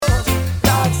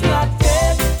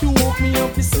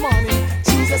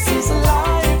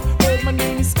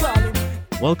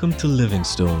Welcome to Living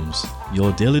Stones,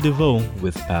 your daily devo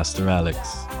with Pastor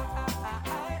Alex.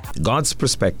 God's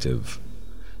perspective.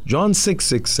 John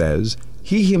 6:6 says,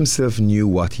 He himself knew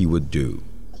what he would do.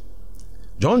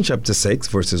 John chapter 6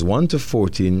 verses 1 to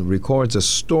 14 records a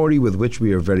story with which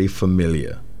we are very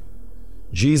familiar.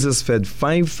 Jesus fed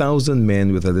 5,000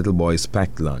 men with a little boy's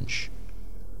packed lunch.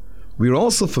 We are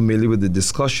also familiar with the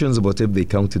discussions about if they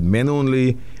counted men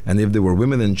only and if there were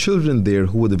women and children there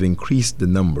who would have increased the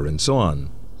number and so on.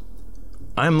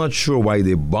 I'm not sure why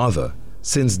they bother,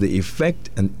 since the effect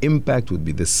and impact would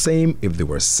be the same if there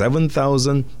were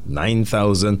 7,000,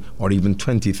 9,000, or even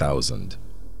 20,000.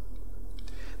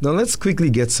 Now let's quickly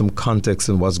get some context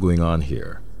on what's going on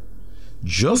here.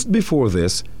 Just before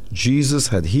this, Jesus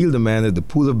had healed a man at the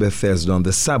pool of Bethesda on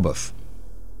the Sabbath.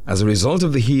 As a result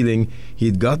of the healing, he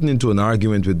had gotten into an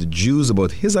argument with the Jews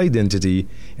about his identity,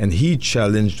 and he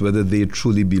challenged whether they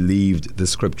truly believed the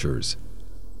scriptures.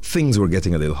 Things were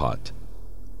getting a little hot.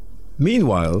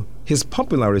 Meanwhile, his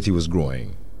popularity was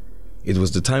growing. It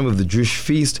was the time of the Jewish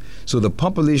feast, so the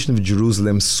population of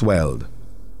Jerusalem swelled.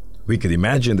 We could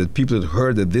imagine that people had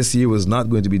heard that this year was not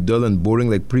going to be dull and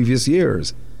boring like previous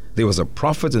years. There was a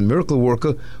prophet and miracle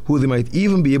worker who they might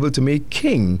even be able to make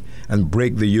king and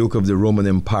break the yoke of the Roman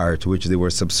Empire to which they were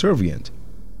subservient.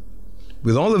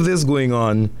 With all of this going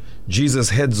on,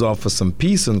 Jesus heads off for some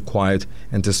peace and quiet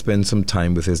and to spend some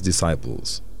time with his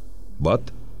disciples.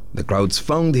 But the crowds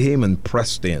found him and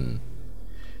pressed in.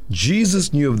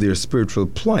 Jesus knew of their spiritual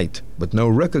plight, but now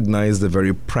recognized the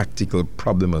very practical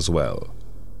problem as well: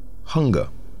 hunger.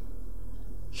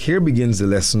 Here begins the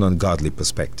lesson on godly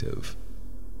perspective.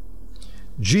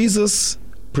 Jesus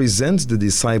presents the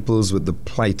disciples with the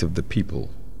plight of the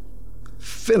people.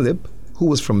 Philip, who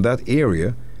was from that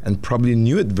area and probably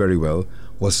knew it very well,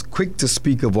 was quick to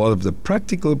speak of all of the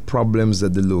practical problems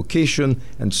that the location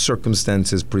and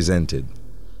circumstances presented.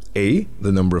 A,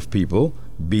 the number of people.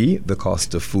 B, the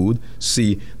cost of food.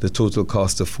 C, the total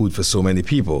cost of food for so many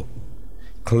people.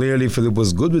 Clearly, Philip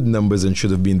was good with numbers and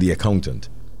should have been the accountant.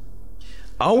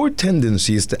 Our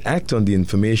tendency is to act on the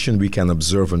information we can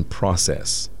observe and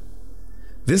process.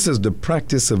 This is the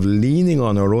practice of leaning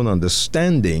on our own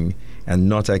understanding and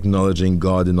not acknowledging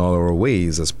God in all our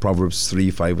ways, as Proverbs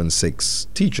 3, 5, and 6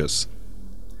 teach us.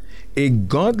 A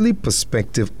godly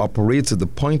perspective operates at the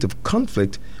point of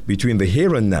conflict between the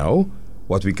here and now,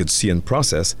 what we could see and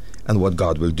process, and what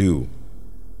God will do.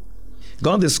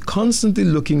 God is constantly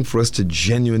looking for us to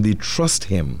genuinely trust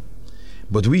Him.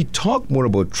 But we talk more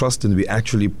about trust than we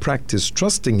actually practice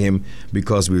trusting Him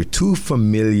because we're too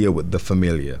familiar with the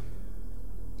familiar.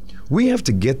 We have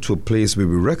to get to a place where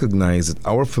we recognize that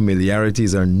our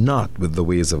familiarities are not with the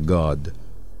ways of God.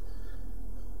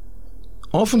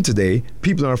 Often today,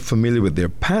 people are familiar with their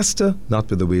pastor, not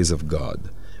with the ways of God.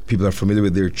 People are familiar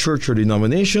with their church or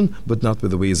denomination, but not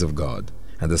with the ways of God.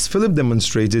 And as Philip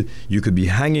demonstrated, you could be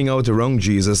hanging out around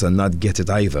Jesus and not get it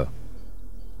either.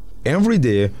 Every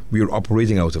day, we are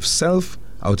operating out of self,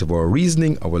 out of our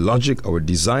reasoning, our logic, our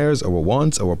desires, our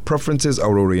wants, our preferences,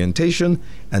 our orientation,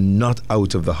 and not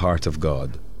out of the heart of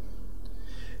God.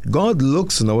 God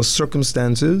looks on our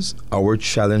circumstances, our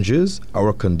challenges,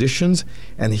 our conditions,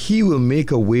 and He will make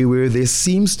a way where there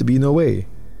seems to be no way.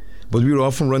 But we are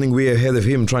often running way ahead of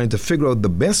Him, trying to figure out the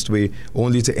best way,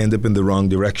 only to end up in the wrong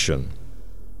direction.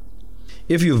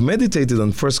 If you've meditated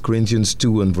on 1 Corinthians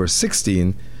 2 and verse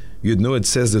 16, you'd know it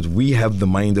says that we have the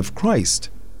mind of Christ,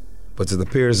 but it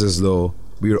appears as though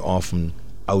we are often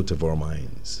out of our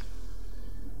minds.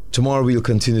 Tomorrow we'll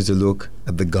continue to look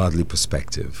at the godly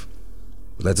perspective.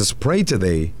 Let us pray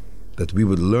today that we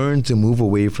would learn to move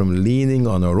away from leaning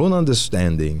on our own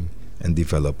understanding and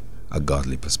develop a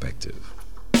godly perspective.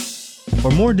 For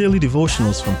more daily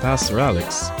devotionals from Pastor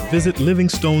Alex, visit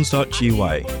livingstones.gy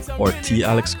or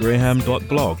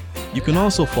talexgraham.blog. You can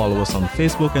also follow us on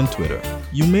Facebook and Twitter.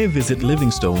 You may visit Living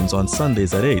Stones on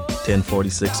Sundays at 8,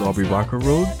 1046 Aubrey Barker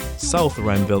Road, South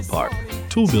Rhineville Park,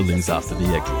 2 buildings after the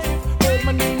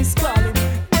exit.